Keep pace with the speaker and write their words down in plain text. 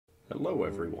Hello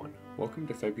everyone, welcome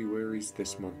to February's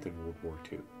This Month in World War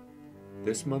II.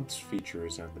 This month's feature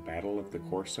is on the Battle of the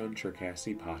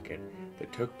Korsun-Cherkassy pocket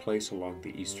that took place along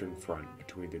the Eastern Front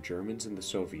between the Germans and the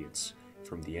Soviets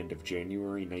from the end of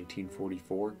January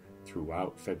 1944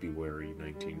 throughout February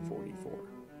 1944.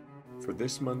 For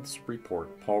this month's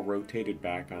report, Paul rotated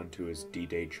back onto his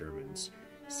D-Day Germans.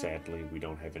 Sadly, we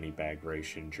don't have any bag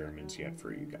ration Germans yet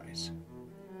for you guys.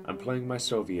 I'm playing my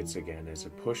Soviets again as a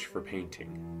push for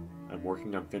painting. I'm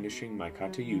working on finishing my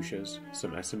Katyushas,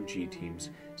 some SMG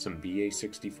teams, some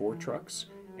BA-64 trucks,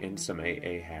 and some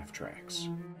AA half-tracks.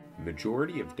 The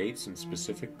majority of dates and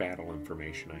specific battle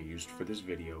information I used for this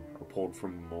video are pulled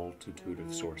from a multitude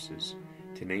of sources.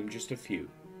 To name just a few: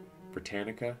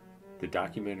 Britannica, the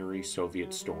documentary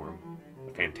Soviet Storm,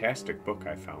 a fantastic book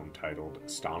I found titled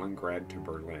Stalingrad to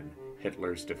Berlin,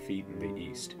 Hitler's Defeat in the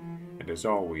East, and as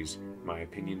always, my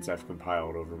opinions I've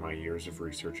compiled over my years of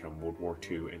research on World War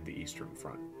II and the Eastern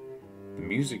Front. The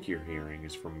music you're hearing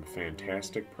is from a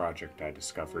fantastic project I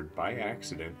discovered by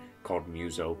accident called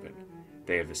Muse Open.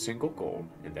 They have a single goal,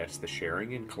 and that's the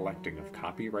sharing and collecting of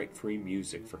copyright-free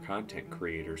music for content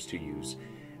creators to use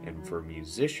and for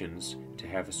musicians to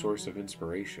have a source of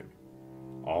inspiration,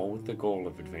 all with the goal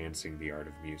of advancing the art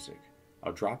of music.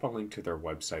 I'll drop a link to their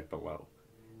website below.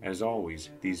 As always,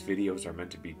 these videos are meant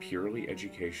to be purely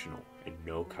educational and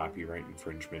no copyright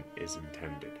infringement is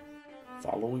intended.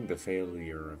 Following the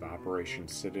failure of Operation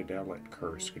Citadel at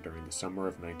Kursk during the summer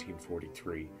of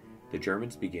 1943, the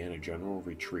Germans began a general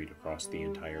retreat across the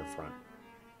entire front.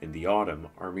 In the autumn,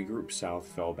 Army Group South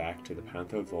fell back to the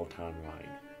Panther-Wotan line.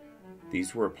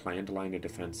 These were a planned line of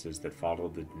defenses that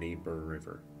followed the Dnieper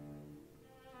River.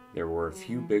 There were a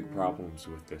few big problems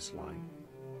with this line.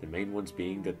 The main ones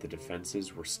being that the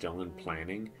defenses were still in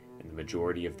planning and the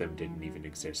majority of them didn't even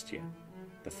exist yet.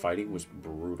 The fighting was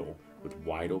brutal, with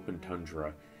wide open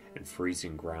tundra and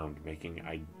freezing ground making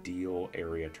ideal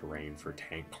area terrain for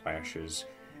tank clashes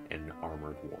and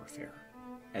armored warfare.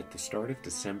 At the start of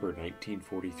December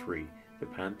 1943, the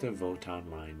Panther-Wotan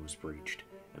line was breached,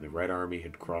 and the Red Army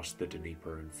had crossed the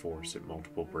Dnieper in force at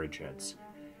multiple bridgeheads.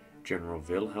 General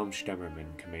Wilhelm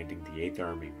Stemmermann, commanding the 8th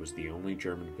Army, was the only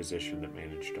German position that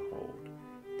managed to hold.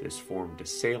 This formed a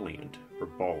salient, or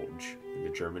bulge, in the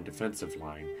German defensive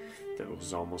line that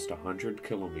was almost 100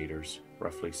 kilometers,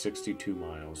 roughly 62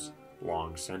 miles,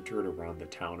 long, centered around the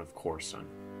town of Korsun.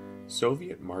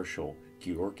 Soviet Marshal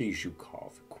Georgy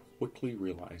Zhukov quickly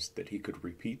realized that he could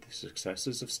repeat the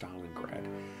successes of Stalingrad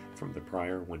from the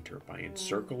prior winter by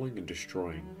encircling and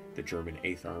destroying the German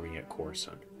 8th Army at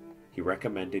Korsun. He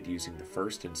recommended using the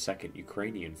 1st and 2nd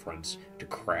Ukrainian fronts to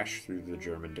crash through the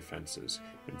German defenses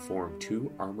and form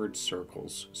two armored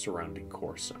circles surrounding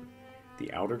Korsun.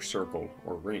 The outer circle,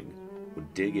 or ring,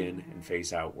 would dig in and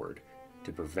face outward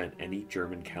to prevent any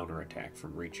German counterattack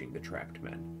from reaching the trapped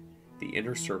men. The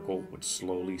inner circle would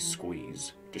slowly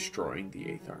squeeze, destroying the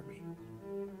 8th Army.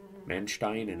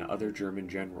 Manstein and other German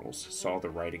generals saw the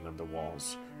writing on the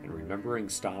walls, and remembering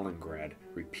Stalingrad,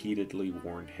 repeatedly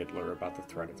warned Hitler about the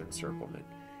threat of encirclement.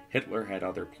 Hitler had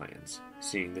other plans,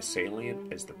 seeing the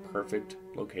salient as the perfect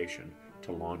location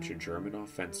to launch a German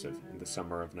offensive in the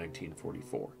summer of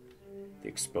 1944. The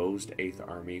exposed 8th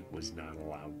Army was not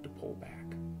allowed to pull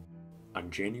back. On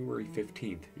January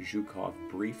 15th, Zhukov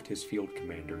briefed his field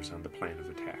commanders on the plan of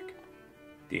attack.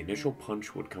 The initial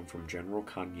punch would come from General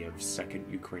Konyev's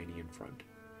 2nd Ukrainian Front.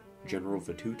 General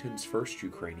Vatutin's 1st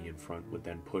Ukrainian Front would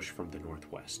then push from the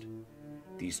northwest.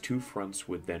 These two fronts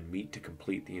would then meet to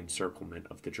complete the encirclement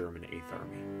of the German 8th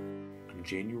Army. On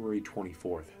January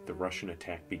 24th, the Russian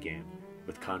attack began,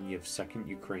 with Konyev's 2nd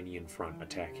Ukrainian Front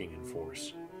attacking in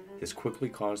force. This quickly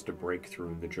caused a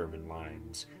breakthrough in the German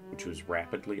lines, which was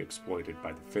rapidly exploited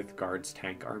by the 5th Guards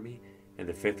Tank Army and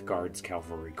the 5th Guards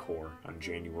Cavalry Corps on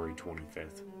January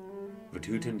 25th.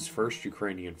 Vatutin's 1st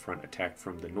Ukrainian Front attacked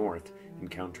from the north,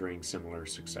 encountering similar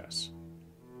success.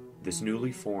 This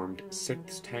newly formed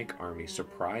 6th Tank Army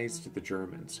surprised the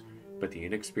Germans, but the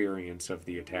inexperience of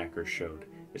the attackers showed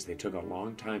as they took a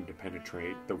long time to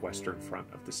penetrate the western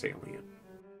front of the salient.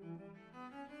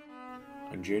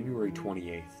 On January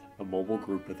 28th, a mobile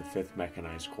group of the 5th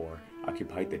Mechanized Corps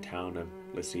occupied the town of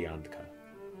Lysyanka,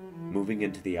 moving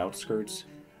into the outskirts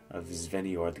of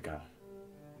Zveniordka.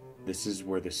 This is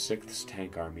where the 6th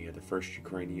Tank Army of the 1st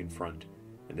Ukrainian Front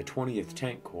and the 20th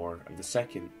Tank Corps of the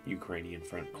 2nd Ukrainian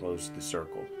Front closed the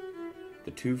circle.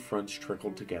 The two fronts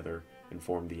trickled together and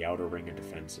formed the outer ring of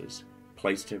defenses,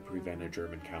 placed to prevent a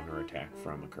German counterattack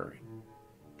from occurring.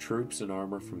 Troops and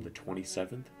armor from the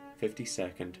 27th,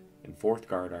 52nd, and 4th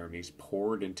Guard armies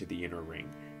poured into the inner ring,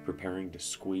 preparing to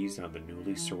squeeze on the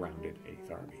newly surrounded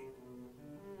 8th Army.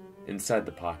 Inside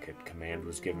the pocket, command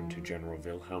was given to General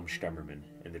Wilhelm Stemmermann,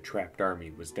 and the trapped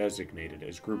army was designated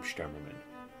as Group Stemmermann.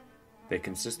 They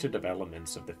consisted of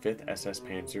elements of the 5th SS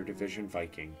Panzer Division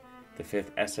Viking, the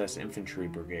 5th SS Infantry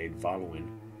Brigade Voluin,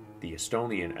 the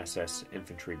Estonian SS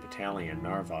Infantry Battalion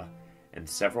Narva, and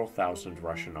several thousand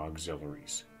Russian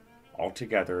auxiliaries.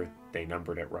 Altogether, they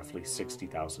numbered at roughly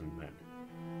 60,000 men.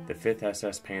 The 5th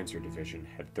SS Panzer Division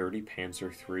had 30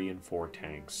 Panzer III and IV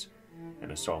tanks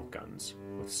and assault guns,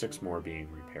 with 6 more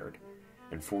being repaired,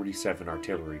 and 47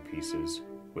 artillery pieces,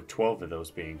 with 12 of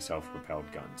those being self-propelled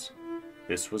guns.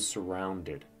 This was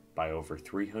surrounded by over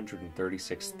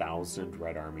 336,000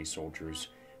 Red Army soldiers,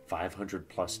 500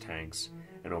 plus tanks,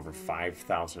 and over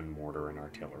 5,000 mortar and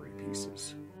artillery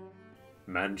pieces.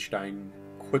 Manstein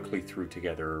quickly threw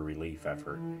together a relief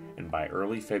effort, and by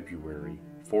early February,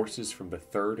 forces from the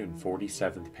 3rd and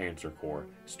 47th Panzer Corps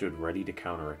stood ready to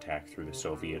counterattack through the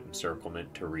Soviet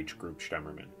encirclement to reach Group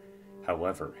Stemmermann.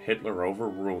 However, Hitler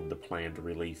overruled the planned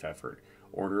relief effort,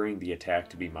 ordering the attack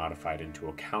to be modified into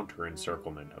a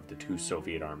counter-encirclement of the 2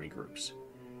 Soviet army groups.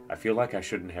 I feel like I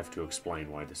shouldn't have to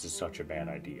explain why this is such a bad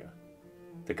idea.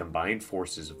 The combined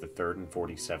forces of the 3rd and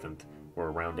 47th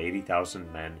were around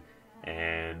 80,000 men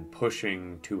and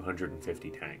pushing 250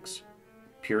 tanks.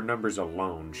 Pure numbers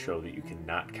alone show that you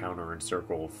cannot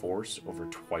counter-encircle a force over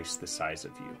twice the size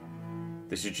of you.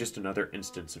 This is just another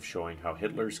instance of showing how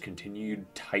Hitler's continued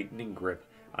tightening grip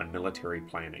on military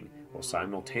planning, while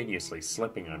simultaneously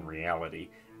slipping on reality,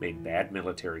 made bad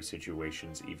military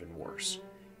situations even worse.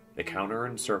 The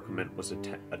counter-encirclement was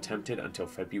attempted until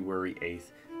February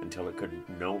 8th, until it could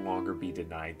no longer be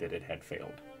denied that it had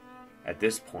failed. At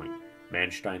this point,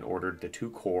 Manstein ordered the 2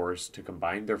 corps to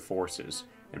combine their forces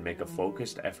and make a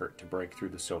focused effort to break through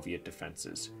the Soviet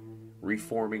defenses.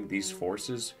 Reforming these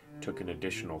forces took an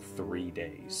additional 3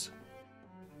 days.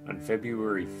 On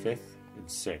February 5th and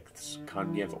 6th,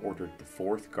 Konev ordered the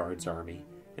 4th Guards Army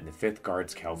and the 5th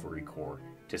Guards Cavalry Corps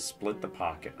to split the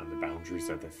pocket on the boundaries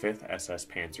of the 5th SS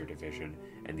Panzer Division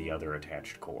and the other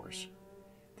attached corps.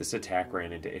 This attack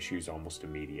ran into issues almost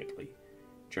immediately.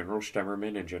 General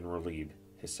Stemmermann and General Lieb,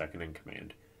 his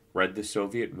second-in-command, read the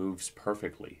Soviet moves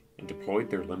perfectly and deployed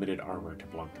their limited armor to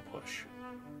blunt the push.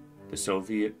 The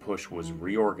Soviet push was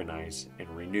reorganized and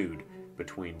renewed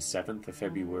between 7th of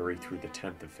February through the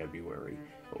 10th of February,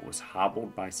 but was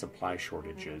hobbled by supply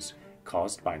shortages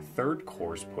caused by 3rd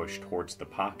Corps' push towards the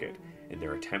pocket in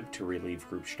their attempt to relieve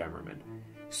Group Stemmermann.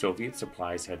 Soviet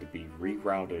supplies had to be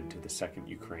rerouted to the 2nd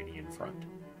Ukrainian Front.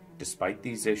 Despite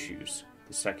these issues,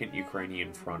 the 2nd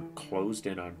Ukrainian Front closed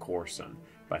in on Korsun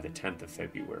by the 10th of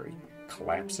February,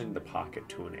 collapsing the pocket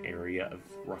to an area of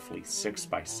roughly 6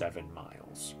 by 7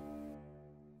 miles.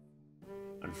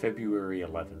 On February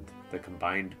 11th, the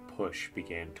combined push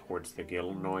began towards the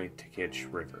Gniloy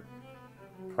Tikich River.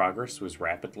 Progress was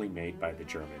rapidly made by the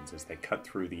Germans as they cut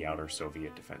through the outer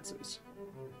Soviet defenses.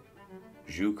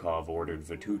 Zhukov ordered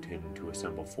Vatutin to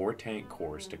assemble 4 tank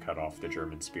corps to cut off the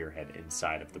German spearhead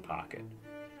inside of the pocket.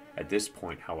 At this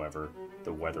point, however,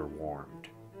 the weather warmed.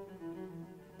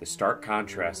 The stark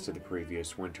contrast to the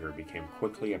previous winter became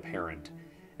quickly apparent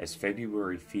as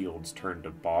February fields turned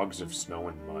to bogs of snow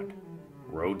and mud.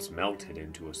 Roads melted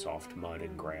into a soft mud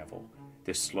and gravel.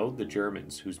 This slowed the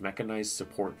Germans, whose mechanized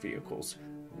support vehicles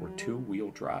were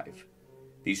 2-wheel drive.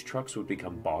 These trucks would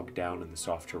become bogged down in the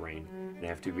soft terrain and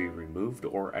have to be removed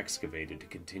or excavated to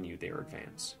continue their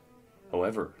advance.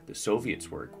 However, the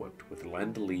Soviets were equipped with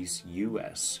Lend-Lease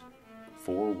US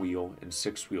 4-wheel and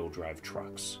 6-wheel drive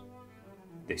trucks.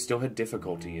 They still had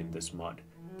difficulty in this mud,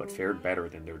 but fared better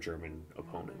than their German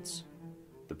opponents.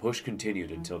 The push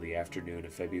continued until the afternoon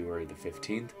of February the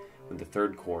 15th, when the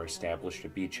 3rd Corps established a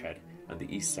beachhead on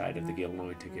the east side of the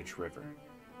Gniloy Tikich River.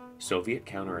 Soviet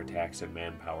counterattacks and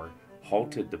manpower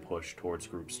halted the push towards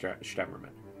Group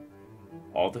Stemmermann.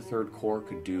 All the 3rd Corps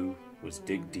could do was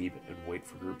dig deep and wait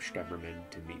for Group Stemmermann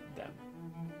to meet them.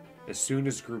 As soon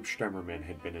as Group Stemmermann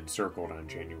had been encircled on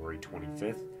January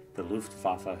 25th, the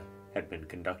Luftwaffe had been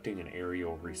conducting an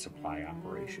aerial resupply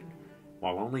operation.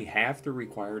 While only half the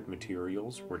required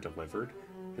materials were delivered,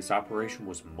 this operation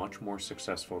was much more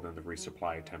successful than the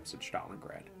resupply attempts at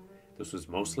Stalingrad. This was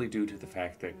mostly due to the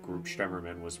fact that Group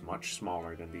Stemmermann was much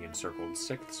smaller than the encircled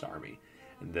 6th Army,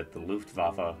 and that the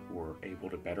Luftwaffe were able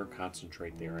to better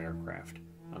concentrate their aircraft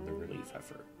on the relief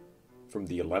effort. From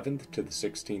the 11th to the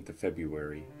 16th of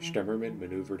February, Stemmermann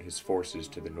maneuvered his forces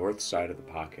to the north side of the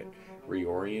pocket,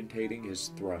 reorientating his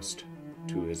thrust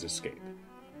to his escape.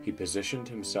 He positioned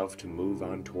himself to move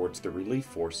on towards the relief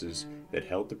forces that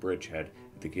held the bridgehead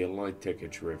at the Gniloy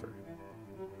Tikich River.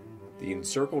 The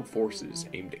encircled forces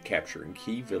aimed at capturing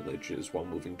key villages while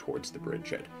moving towards the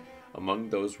bridgehead. Among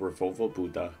those were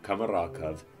Vovobuda,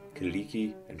 Kamarakov,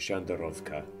 Kiliki, and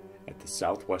Shandarovka at the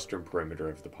southwestern perimeter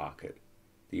of the pocket.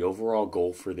 The overall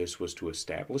goal for this was to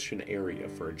establish an area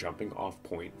for a jumping-off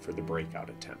point for the breakout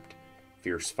attempt.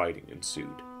 Fierce fighting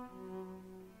ensued.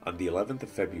 On the 11th of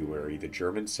February, the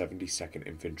German 72nd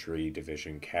Infantry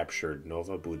Division captured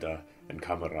Nova Buda and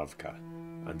Kamarovka.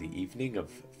 On the evening of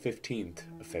 15th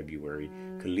of February,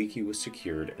 Kiliki was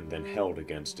secured and then held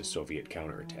against a Soviet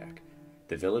counterattack.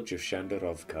 The village of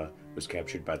Shandarovka was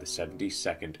captured by the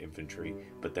 72nd Infantry,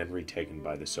 but then retaken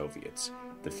by the Soviets.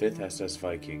 The 5th SS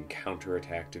Viking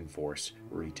counterattacked in force,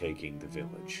 retaking the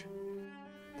village.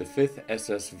 The 5th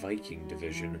SS Viking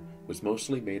Division was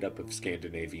mostly made up of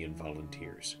Scandinavian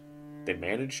volunteers. They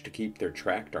managed to keep their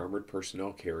tracked armored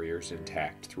personnel carriers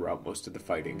intact throughout most of the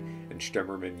fighting, and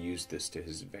Stemmermann used this to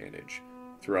his advantage.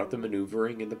 Throughout the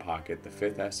maneuvering in the pocket, the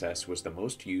 5th SS was the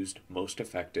most used, most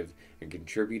effective, and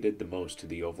contributed the most to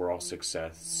the overall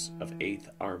success of 8th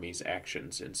Army's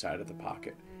actions inside of the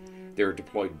pocket. They were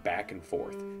deployed back and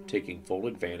forth, taking full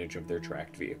advantage of their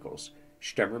tracked vehicles.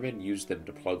 Stemmermann used them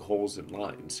to plug holes in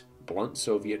lines, blunt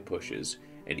Soviet pushes,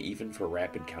 and even for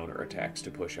rapid counterattacks to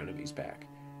push enemies back.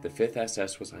 The 5th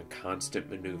SS was on constant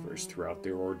maneuvers throughout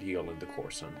their ordeal in the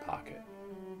Korsun pocket.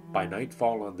 By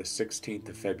nightfall on the 16th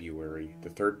of February, the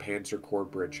III Panzer Corps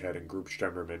Bridgehead and Group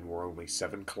Stemmermann were only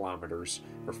 7 kilometers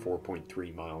or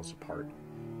 4.3 miles apart.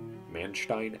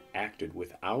 Manstein acted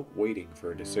without waiting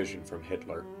for a decision from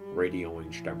Hitler,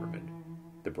 radioing Stemmermann.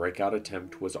 The breakout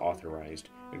attempt was authorized,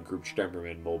 and Group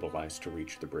Stemmermann mobilized to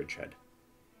reach the bridgehead.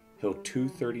 Hill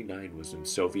 239 was in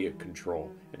Soviet control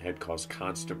and had caused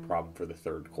constant problem for the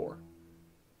Third Corps.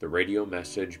 The radio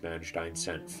message Manstein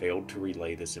sent failed to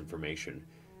relay this information,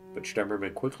 but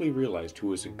Stemmermann quickly realized who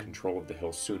was in control of the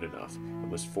hill soon enough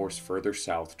and was forced further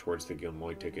south towards the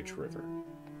Gniloy Tikich River.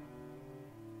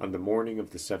 On the morning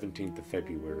of the 17th of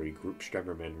February, Group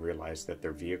Stemmermann realized that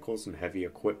their vehicles and heavy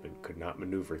equipment could not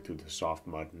maneuver through the soft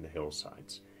mud in the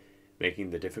hillsides.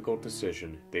 Making the difficult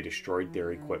decision, they destroyed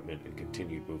their equipment and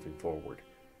continued moving forward.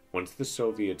 Once the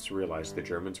Soviets realized the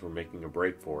Germans were making a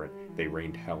break for it, they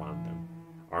rained hell on them.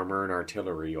 Armor and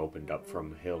artillery opened up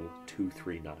from Hill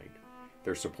 239.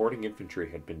 Their supporting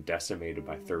infantry had been decimated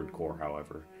by Third Corps,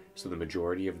 however, so the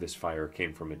majority of this fire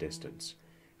came from a distance.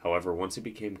 However, once it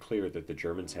became clear that the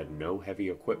Germans had no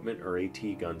heavy equipment or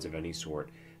AT guns of any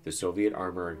sort, the Soviet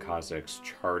armor and Cossacks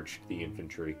charged the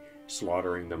infantry,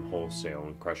 slaughtering them wholesale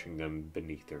and crushing them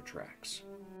beneath their tracks.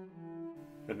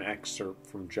 An excerpt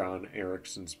from John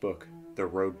Ericsson's book, The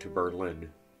Road to Berlin,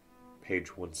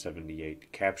 page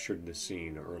 178, captured the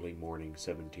scene early morning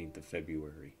 17th of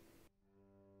February.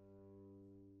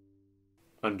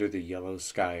 Under the yellow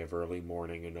sky of early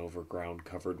morning and over ground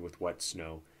covered with wet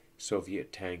snow,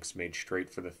 Soviet tanks made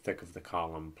straight for the thick of the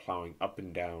column, plowing up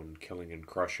and down, killing and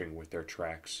crushing with their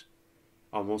tracks.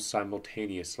 Almost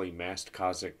simultaneously, massed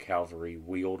Cossack cavalry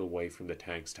wheeled away from the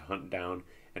tanks to hunt down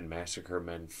and massacre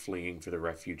men fleeing for the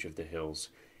refuge of the hills,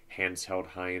 hands held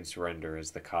high in surrender as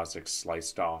the Cossacks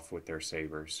sliced off with their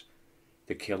sabers.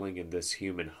 The killing in this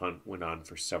human hunt went on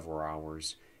for several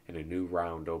hours, and a new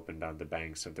round opened on the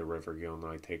banks of the river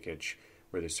Gniloy Tikich,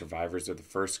 where the survivors of the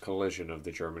first collision of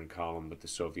the German column with the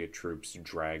Soviet troops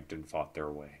dragged and fought their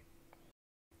way.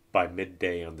 By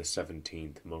midday on the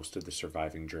 17th, most of the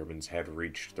surviving Germans had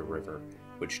reached the river,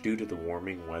 which due to the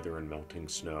warming weather and melting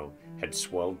snow had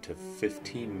swelled to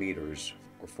 15 meters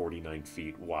or 49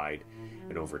 feet wide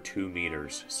and over 2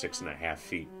 meters, 6.5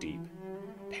 feet deep.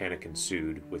 Panic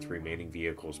ensued, with remaining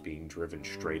vehicles being driven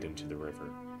straight into the river.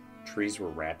 Trees were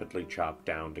rapidly chopped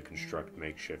down to construct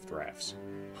makeshift rafts.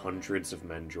 Hundreds of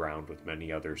men drowned, with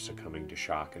many others succumbing to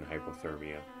shock and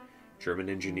hypothermia. German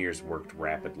engineers worked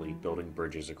rapidly, building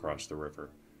bridges across the river.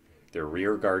 Their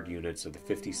rearguard units of the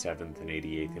 57th and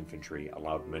 88th Infantry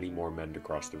allowed many more men to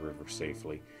cross the river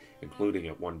safely, including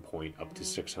at one point up to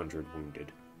 600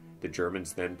 wounded. The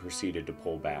Germans then proceeded to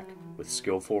pull back, with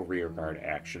skillful rearguard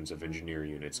actions of engineer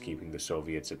units keeping the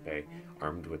Soviets at bay,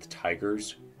 armed with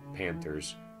Tigers,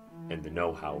 Panthers, and the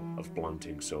know-how of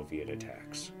blunting Soviet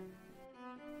attacks.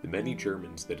 The many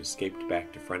Germans that escaped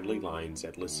back to friendly lines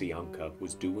at Lysyanka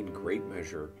was due in great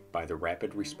measure by the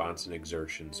rapid response and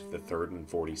exertions of the 3rd and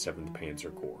 47th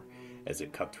Panzer Corps as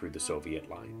it cut through the Soviet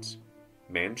lines.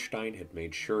 Manstein had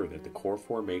made sure that the corps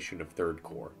formation of 3rd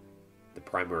Corps, the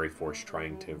primary force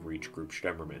trying to reach Group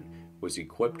Stemmermann, was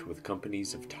equipped with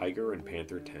companies of Tiger and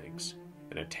Panther tanks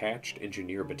and attached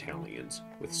engineer battalions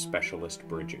with specialist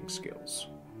bridging skills.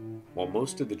 While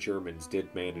most of the Germans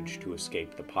did manage to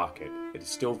escape the pocket, it is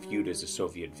still viewed as a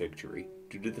Soviet victory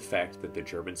due to the fact that the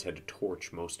Germans had to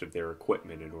torch most of their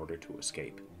equipment in order to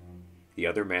escape. The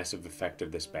other massive effect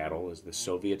of this battle is the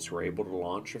Soviets were able to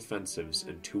launch offensives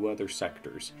in 2 other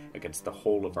sectors against the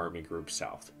whole of Army Group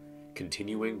South,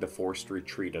 continuing the forced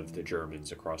retreat of the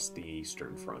Germans across the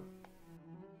Eastern Front.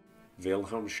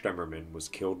 Wilhelm Stemmermann was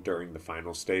killed during the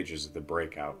final stages of the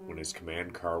breakout when his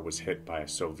command car was hit by a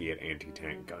Soviet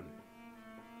anti-tank gun.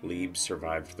 Lieb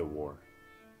survived the war.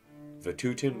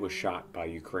 Vatutin was shot by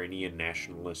Ukrainian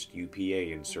nationalist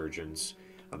UPA insurgents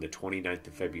on the 29th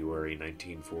of February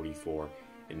 1944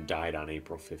 and died on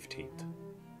April 15th.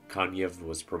 Konyev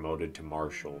was promoted to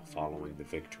Marshal following the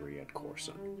victory at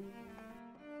Korsun.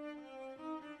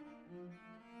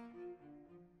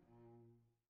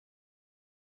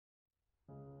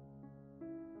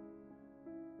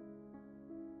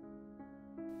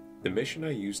 The mission I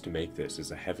used to make this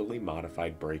is a heavily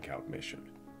modified breakout mission.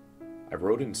 I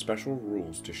wrote in special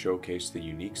rules to showcase the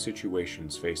unique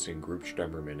situations facing Group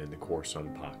Stemmermann in the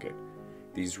Korsun pocket.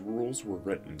 These rules were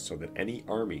written so that any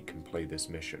army can play this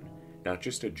mission, not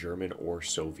just a German or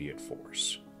Soviet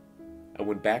force. I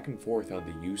went back and forth on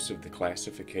the use of the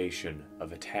classification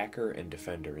of attacker and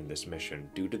defender in this mission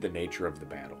due to the nature of the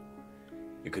battle.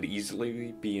 It could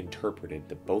easily be interpreted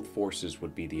that both forces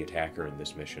would be the attacker in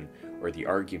this mission, or the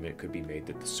argument could be made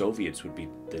that the Soviets would be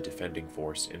the defending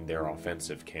force in their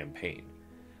offensive campaign.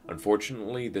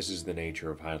 Unfortunately, this is the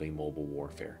nature of highly mobile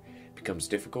warfare. It becomes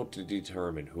difficult to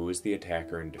determine who is the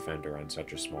attacker and defender on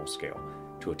such a small scale.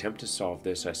 To attempt to solve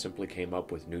this, I simply came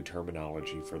up with new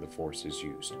terminology for the forces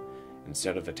used.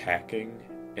 Instead of attacking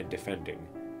and defending,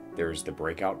 there is the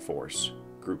Breakout Force,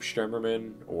 Group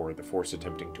Stemmermann, or the force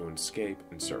attempting to escape,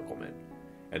 encirclement,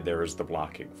 and there is the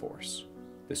blocking force,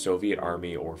 the Soviet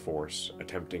army or force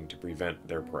attempting to prevent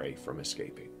their prey from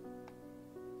escaping.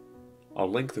 I'll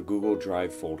link the Google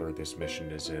Drive folder this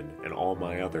mission is in, and all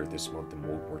my other This Month in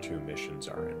World War II missions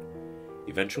are in.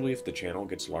 Eventually, if the channel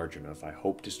gets large enough, I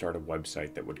hope to start a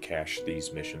website that would cache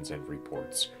these missions and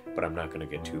reports, but I'm not going to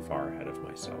get too far ahead of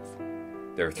myself.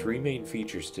 There are 3 main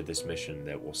features to this mission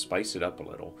that will spice it up a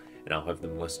little, and I'll have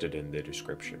them listed in the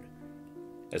description.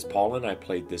 As Paul and I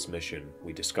played this mission,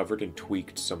 we discovered and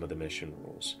tweaked some of the mission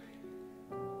rules.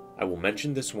 I will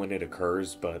mention this when it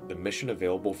occurs, but the mission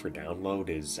available for download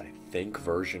is, I think,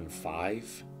 version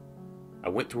 5. I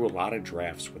went through a lot of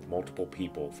drafts with multiple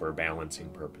people for balancing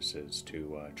purposes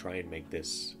to try and make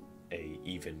this an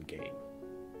even game.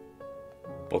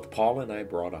 Both Paul and I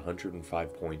brought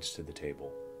 105 points to the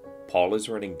table. Paul is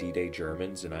running D-Day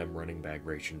Germans and I'm running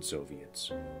Bagration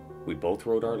Soviets. We both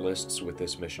wrote our lists with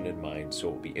this mission in mind, so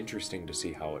it will be interesting to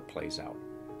see how it plays out.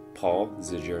 Paul,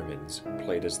 the Germans,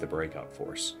 played as the Breakout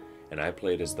Force, and I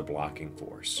played as the Blocking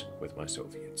Force with my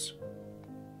Soviets.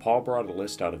 Paul brought a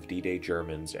list out of D-Day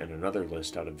Germans and another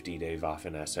list out of D-Day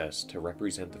Waffen-SS to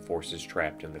represent the forces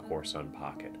trapped in the Korsun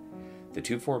pocket. The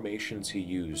 2 formations he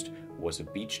used was a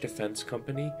Beach Defense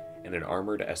Company and an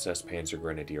Armored SS Panzer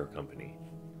Grenadier Company.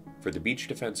 For the Beach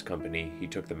Defense Company, he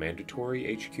took the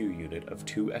mandatory HQ unit of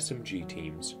 2 SMG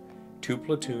teams, 2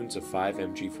 platoons of 5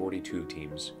 MG42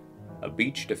 teams, a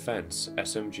Beach Defense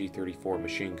SMG-34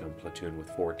 machine gun platoon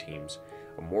with 4 teams,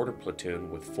 a mortar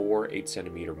platoon with 4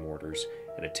 8cm mortars,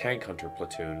 and a tank hunter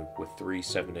platoon with 3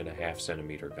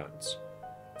 7.5cm guns.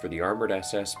 For the Armored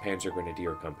SS Panzer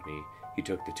Grenadier Company, he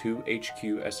took the 2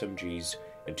 HQ SMGs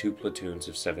and 2 platoons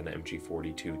of 7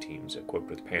 MG42 teams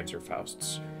equipped with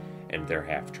Panzerfausts and their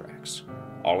half-tracks.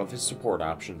 All of his support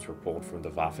options were pulled from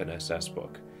the Waffen-SS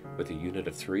book, with a unit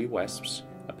of 3 Wesps,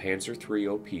 a Panzer III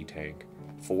OP tank,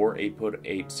 4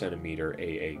 8.8cm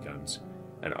AA guns,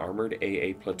 an armored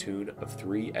AA platoon of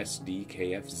 3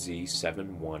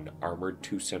 SDKFZ-71 armored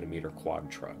 2cm quad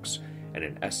trucks, and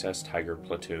an SS Tiger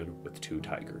platoon with 2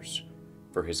 Tigers.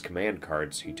 For his command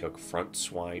cards, he took Front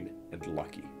Swine and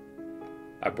Lucky.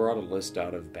 I brought a list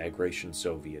out of Bagration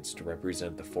Soviets to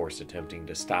represent the force attempting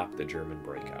to stop the German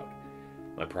breakout.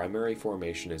 My primary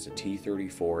formation is a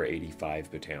T-34-85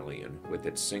 battalion with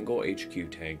its single HQ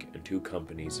tank and 2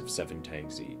 companies of 7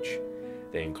 tanks each.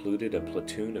 They included a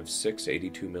platoon of 6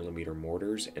 82mm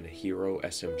mortars and a Hero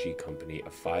SMG company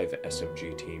of 5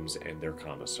 SMG teams and their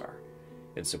commissar.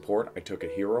 In support, I took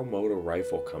a Hero Moto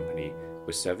Rifle company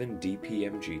with 7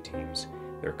 DPMG teams,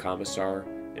 their commissar,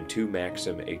 and 2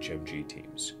 Maxim HMG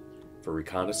teams. For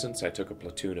reconnaissance, I took a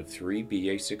platoon of 3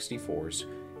 BA-64s,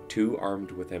 2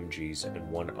 armed with MGs, and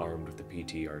 1 armed with the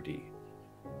PTRD.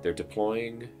 They're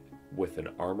deploying with an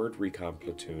armored recon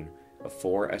platoon of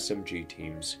 4 SMG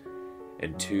teams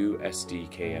and 2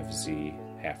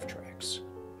 SDKFZ half-tracks.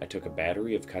 I took a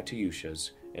battery of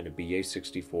Katyushas and a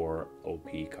BA-64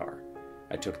 OP car.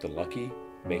 I took the Lucky,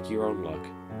 Make Your Own Luck,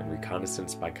 and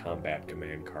Reconnaissance by Combat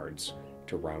command cards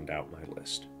to round out my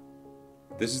list.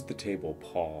 This is the table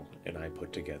Paul and I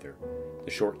put together,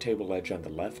 the short table edge on the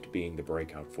left being the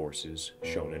breakout forces,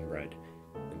 shown in red,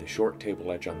 and the short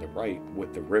table edge on the right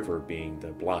with the river being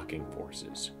the blocking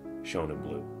forces, shown in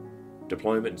blue.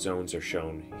 Deployment zones are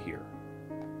shown here.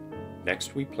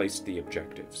 Next we placed the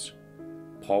objectives.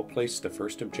 Paul placed the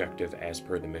first objective as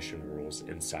per the mission rules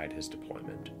inside his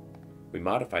deployment. We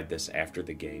modified this after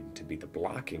the game to be the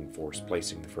blocking force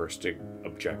placing the first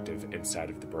objective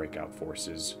inside of the breakout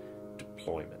force's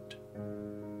deployment.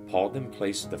 Paul then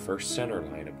placed the first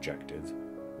centerline objective,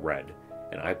 red,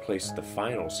 and I placed the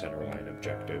final centerline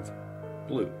objective,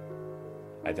 blue.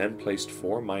 I then placed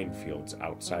 4 minefields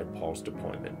outside Paul's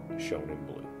deployment, shown in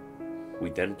blue. We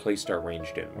then placed our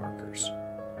ranged-in markers.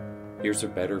 Here's a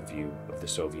better view of the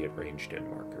Soviet ranged-in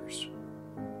markers.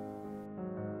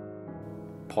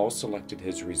 Paul selected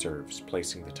his reserves,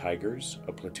 placing the Tigers,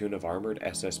 a platoon of armored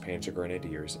SS Panzer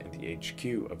Grenadiers, and the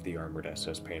HQ of the armored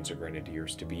SS Panzer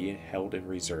Grenadiers to be held in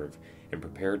reserve and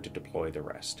prepared to deploy the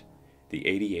rest. The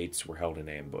 88s were held in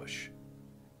ambush.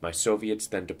 My Soviets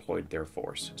then deployed their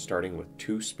force, starting with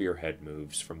 2 spearhead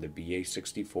moves from the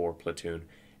BA-64 platoon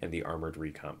and the armored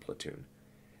recon platoon.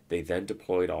 They then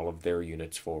deployed all of their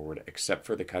units forward except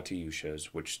for the Katyushas,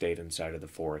 which stayed inside of the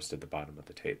forest at the bottom of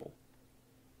the table.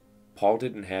 Paul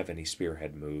didn't have any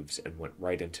spearhead moves and went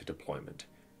right into deployment.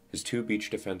 His 2 beach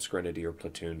defense grenadier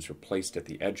platoons were placed at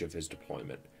the edge of his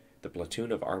deployment. The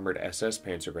platoon of armored SS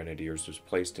Panzer Grenadiers was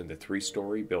placed in the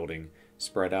 3-story building,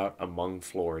 spread out among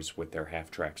floors with their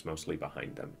half-tracks mostly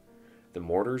behind them. The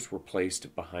mortars were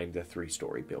placed behind the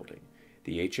 3-story building.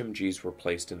 The HMGs were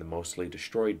placed in the mostly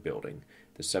destroyed building.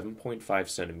 The 7.5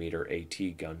 centimeter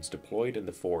AT guns deployed in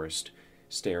the forest,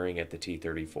 staring at the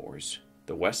T-34s.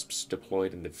 The Wesps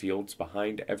deployed in the fields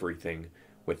behind everything,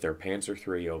 with their Panzer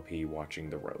III OP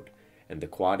watching the road, and the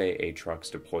Quad AA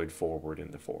trucks deployed forward in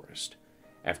the forest.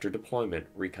 After deployment,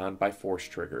 recon by force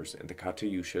triggers and the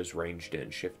Katyushas ranged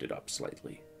in shifted up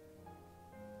slightly.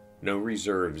 No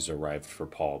reserves arrived for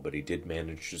Paul, but he did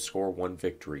manage to score 1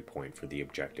 victory point for the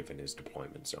objective in his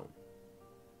deployment zone.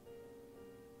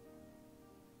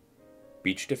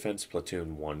 Beach Defense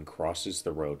Platoon 1 crosses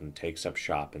the road and takes up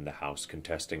shop in the house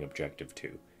contesting Objective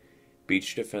 2.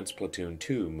 Beach Defense Platoon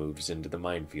 2 moves into the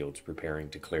minefields preparing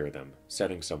to clear them,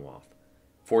 setting some off.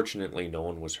 Fortunately, no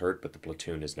one was hurt, but the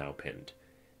platoon is now pinned.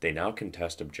 They now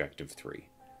contest Objective 3.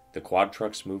 The quad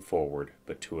trucks move forward,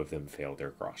 but 2 of them fail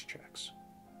their cross-checks.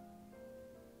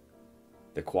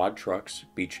 The quad trucks,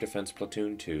 Beach Defense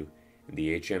Platoon 2, and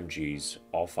the HMGs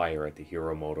all fire at the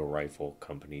Hero Moto Rifle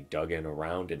Company dug in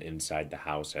around and inside the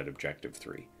house at Objective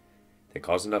 3. They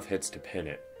cause enough hits to pin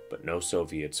it, but no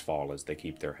Soviets fall as they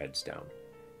keep their heads down.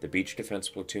 The Beach Defense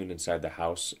Platoon inside the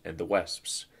house and the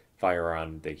Wesps fire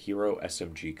on the Hero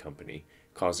SMG Company,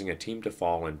 causing a team to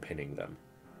fall and pinning them.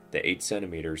 The 8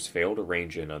 centimeters fail to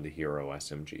range in on the Hero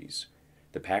SMGs.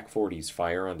 The PaK-40s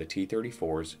fire on the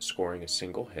T-34s, scoring a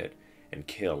single hit, and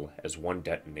kill as 1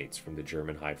 detonates from the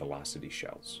German high-velocity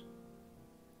shells.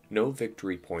 No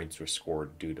victory points were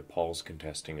scored due to Paul's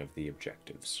contesting of the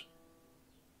objectives.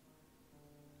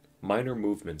 Minor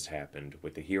movements happened,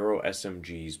 with the Hero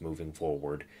SMGs moving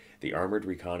forward, the Armored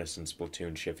Reconnaissance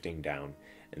Platoon shifting down,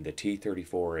 and the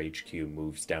T-34 HQ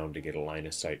moves down to get a line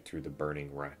of sight through the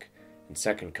burning wreck, and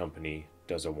 2nd Company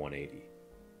does a 180.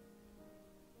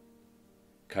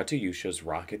 Katyushas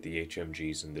rocket the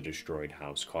HMGs in the destroyed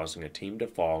house, causing a team to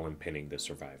fall and pinning the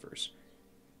survivors.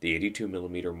 The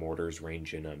 82mm mortars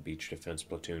range in on Beach Defense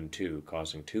Platoon 2,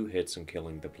 causing 2 hits and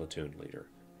killing the platoon leader.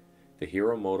 The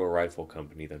Hero Moto Rifle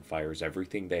Company then fires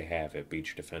everything they have at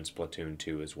Beach Defense Platoon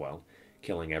 2 as well,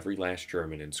 killing every last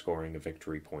German and scoring a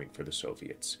victory point for the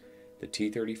Soviets. The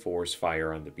T-34s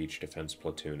fire on the Beach Defense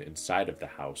Platoon inside of the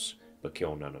house, but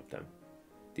kill none of them.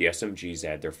 The SMGs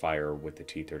add their fire with the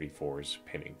T-34s,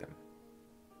 pinning them.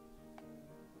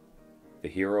 The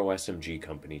Hero SMG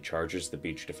Company charges the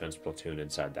Beach Defense Platoon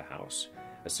inside the house,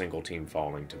 a single team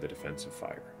falling to the defensive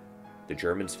fire. The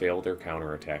Germans fail their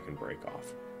counterattack and break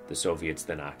off. The Soviets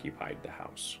then occupied the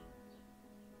house.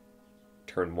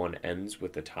 Turn 1 ends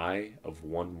with a tie of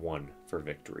 1-1 for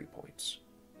victory points.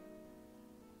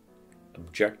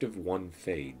 Objective 1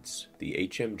 fades. The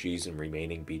HMGs and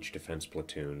remaining Beach Defense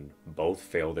Platoon both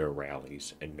fail their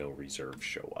rallies and no reserves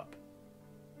show up.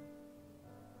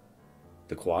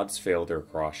 The quads fail their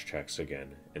cross-checks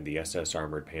again, and the SS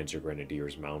Armored Panzer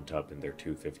Grenadiers mount up in their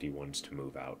 251s to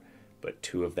move out, but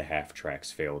 2 of the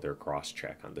half-tracks fail their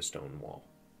cross-check on the stone wall.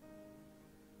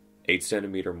 8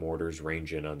 centimeter mortars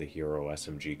range in on the Hero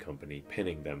SMG Company,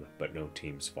 pinning them, but no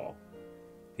teams fall.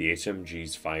 The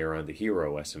HMGs fire on the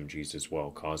Hero SMGs as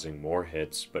well, causing more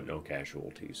hits but no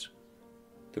casualties.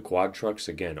 The quad trucks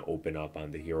again open up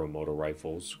on the Hero motor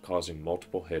rifles, causing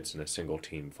multiple hits and a single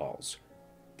team falls.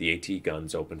 The AT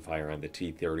guns open fire on the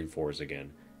T-34s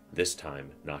again, this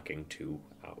time knocking 2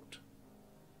 out.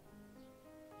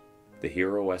 The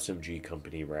Hero SMG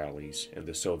company rallies, and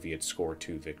the Soviets score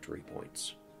 2 victory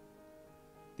points.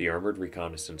 The armored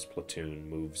reconnaissance platoon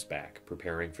moves back,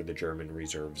 preparing for the German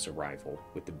reserve's arrival,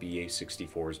 with the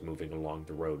BA-64s moving along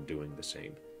the road doing the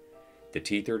same. The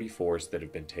T-34s that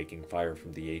have been taking fire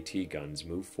from the AT guns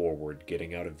move forward,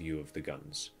 getting out of view of the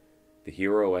guns. The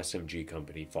Hero SMG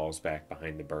company falls back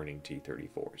behind the burning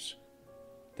T-34s.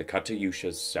 The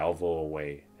Katyushas salvo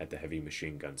away at the heavy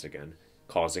machine guns again,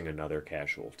 causing another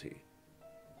casualty.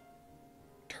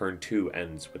 Turn 2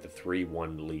 ends with a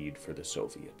 3-1 lead for the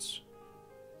Soviets.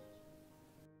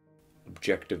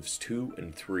 Objectives 2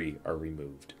 and 3 are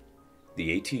removed.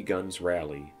 The AT guns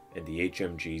rally, and the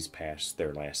HMGs pass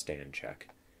their last stand check.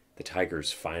 The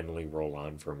Tigers finally roll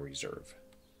on from reserve.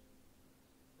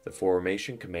 The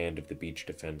formation command of the Beach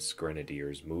Defense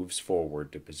Grenadiers moves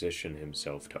forward to position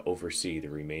himself to oversee the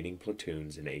remaining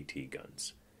platoons and AT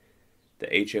guns. The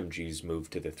HMGs move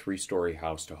to the 3-story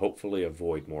house to hopefully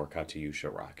avoid more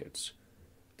Katyusha rockets.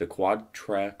 The quad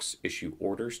tracks issue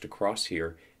orders to cross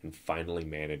here and finally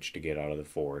manage to get out of the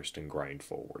forest and grind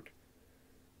forward.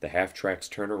 The half-tracks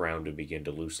turn around and begin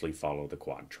to loosely follow the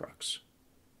quad trucks.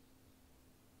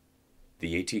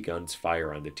 The AT guns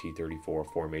fire on the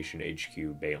T-34 formation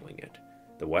HQ, bailing it.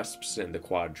 The Wesps and the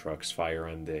quad trucks fire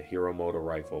on the Hero Motor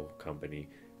Rifle Company,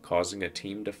 causing a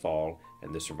team to fall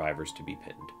and the survivors to be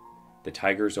pinned. The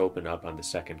Tigers open up on the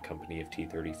second company of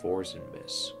T-34s and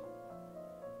miss.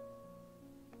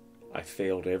 I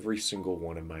failed every single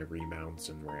one of my remounts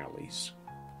and rallies.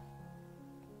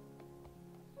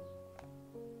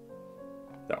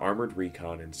 The Armored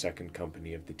Recon and 2nd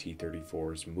Company of the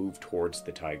T-34s move towards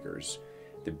the Tigers.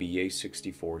 The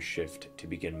BA-64s shift to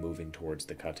begin moving towards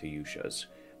the Katyushas,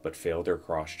 but fail their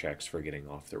cross-checks for getting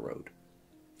off the road.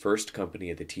 1st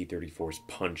Company of the T-34s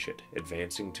punch it,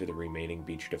 advancing to the remaining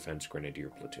Beach Defense Grenadier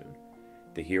platoon.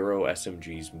 The Hero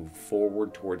SMGs move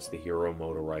forward towards the Hero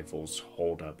motor rifles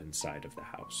holed up inside of the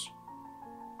house.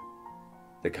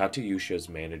 The Katyushas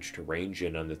manage to range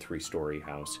in on the 3-story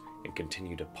house and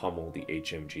continue to pummel the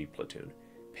HMG platoon,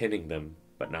 pinning them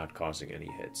but not causing any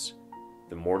hits.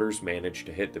 The mortars manage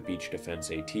to hit the Beach Defense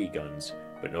AT guns,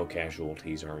 but no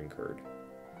casualties are incurred.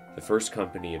 The 1st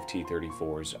Company of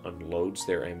T-34s unloads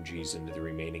their MGs into the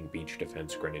remaining Beach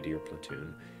Defense Grenadier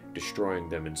platoon, destroying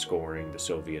them and scoring the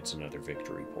Soviets another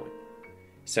victory point.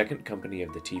 2nd Company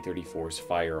of the T-34s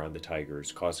fire on the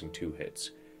Tigers, causing 2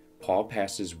 hits. Paul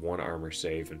passes one armor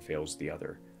save and fails the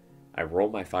other. I roll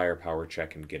my firepower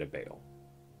check and get a bail.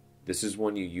 This is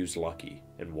when you use lucky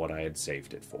and what I had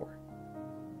saved it for.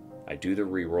 I do the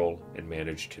reroll and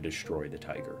manage to destroy the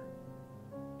Tiger.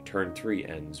 Turn 3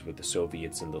 ends with the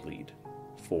Soviets in the lead,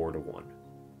 4-1.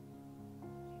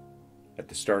 At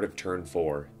the start of turn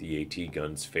 4, the AT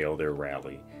guns fail their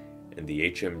rally, and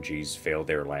the HMGs fail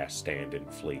their last stand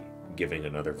and flee, giving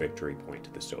another victory point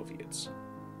to the Soviets.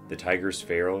 The Tigers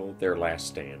fail their last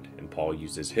stand, and Paul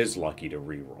uses his lucky to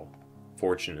reroll.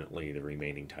 Fortunately, the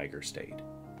remaining Tiger stayed.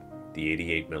 The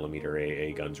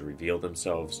 88mm AA guns reveal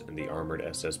themselves, and the armored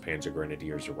SS Panzer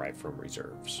Grenadiers arrive from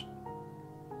reserves.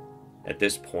 At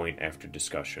this point, after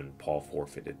discussion, Paul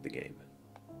forfeited the game.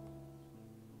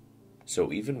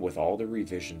 So even with all the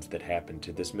revisions that happened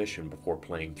to this mission before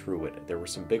playing through it, there were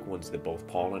some big ones that both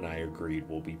Paul and I agreed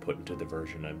will be put into the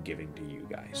version I'm giving to you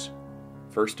guys.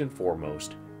 First and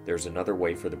foremost, there's another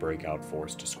way for the Breakout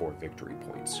Force to score victory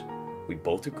points. We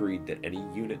both agreed that any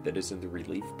unit that is in the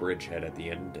Relief Bridgehead at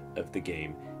the end of the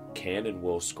game can and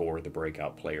will score the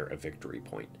Breakout player a victory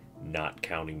point, not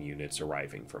counting units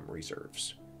arriving from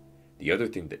reserves. The other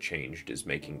thing that changed is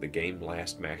making the game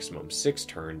last maximum 6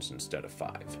 turns instead of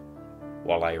 5.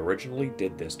 While I originally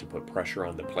did this to put pressure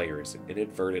on the players, it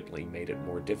inadvertently made it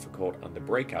more difficult on the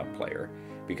Breakout player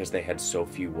because they had so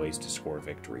few ways to score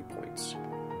victory points.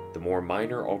 The more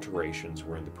minor alterations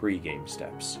were in the pre-game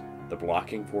steps, the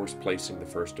blocking force placing the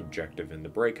first objective in the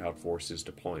Breakout Force's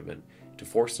deployment to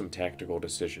force some tactical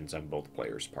decisions on both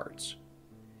players' parts.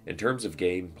 In terms of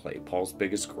gameplay, Paul's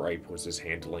biggest gripe was his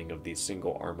handling of the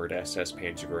single armored SS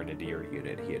Panzer Grenadier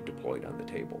unit he had deployed on the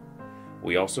table.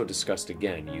 We also discussed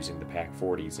again using the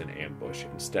PaK-40s in ambush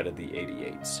instead of the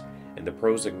 88s, and the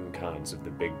pros and cons of the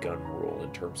big gun rule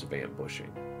in terms of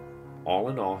ambushing. All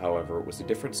in all, however, it was a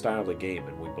different style of game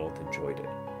and we both enjoyed it.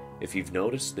 If you've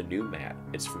noticed the new map,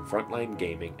 it's from Frontline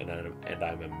Gaming and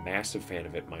I'm a massive fan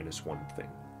of it minus one thing.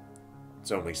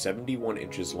 It's only 71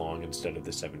 inches long instead of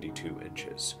the 72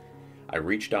 inches. I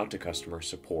reached out to customer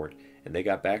support, and they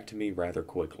got back to me rather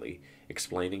quickly,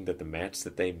 explaining that the mats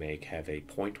that they make have a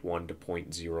 0.1 to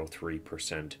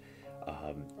 0.03%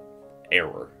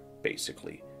 error,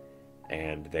 basically.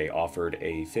 And they offered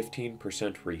a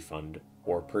 15% refund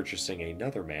or purchasing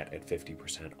another mat at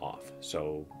 50% off.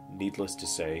 So, needless to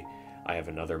say, I have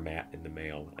another mat in the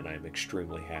mail, and I am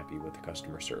extremely happy with the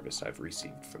customer service I've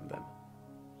received from them.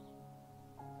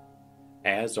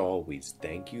 As always,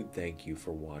 thank you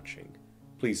for watching.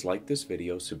 Please like this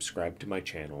video, subscribe to my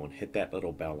channel, and hit that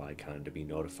little bell icon to be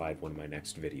notified when my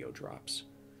next video drops.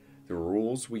 The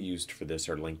rules we used for this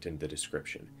are linked in the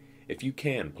description. If you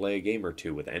can, play a game or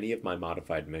two with any of my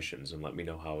modified missions and let me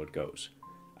know how it goes.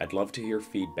 I'd love to hear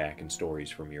feedback and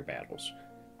stories from your battles.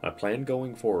 My plan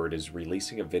going forward is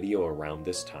releasing a video around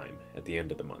this time, at the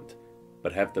end of the month,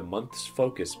 but have the month's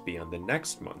focus be on the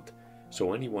next month,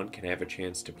 so anyone can have a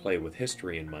chance to play with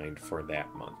history in mind for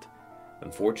that month.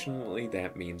 Unfortunately,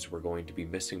 that means we're going to be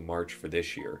missing March for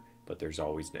this year, but there's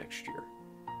always next year.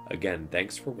 Again,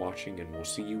 thanks for watching, and we'll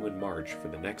see you in March for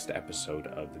the next episode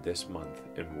of This Month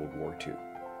in World War II.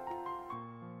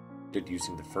 Did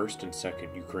using the 1st and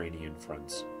 2nd Ukrainian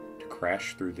fronts to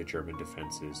crash through the German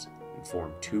defenses and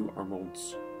form two armored?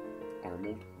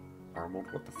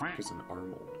 What the fuck is an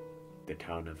armored? The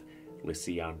town of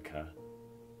Lysyanka,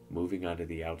 moving onto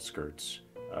the outskirts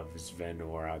of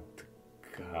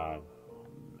Zvenohradka.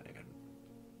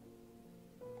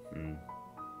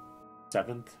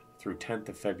 7th through 10th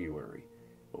of February,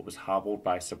 but was hobbled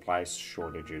by supply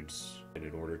shortages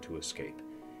in order to escape.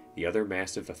 The other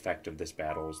massive effect of this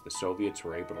battle is the Soviets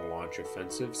were able to launch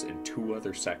offensives in two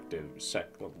other sectors.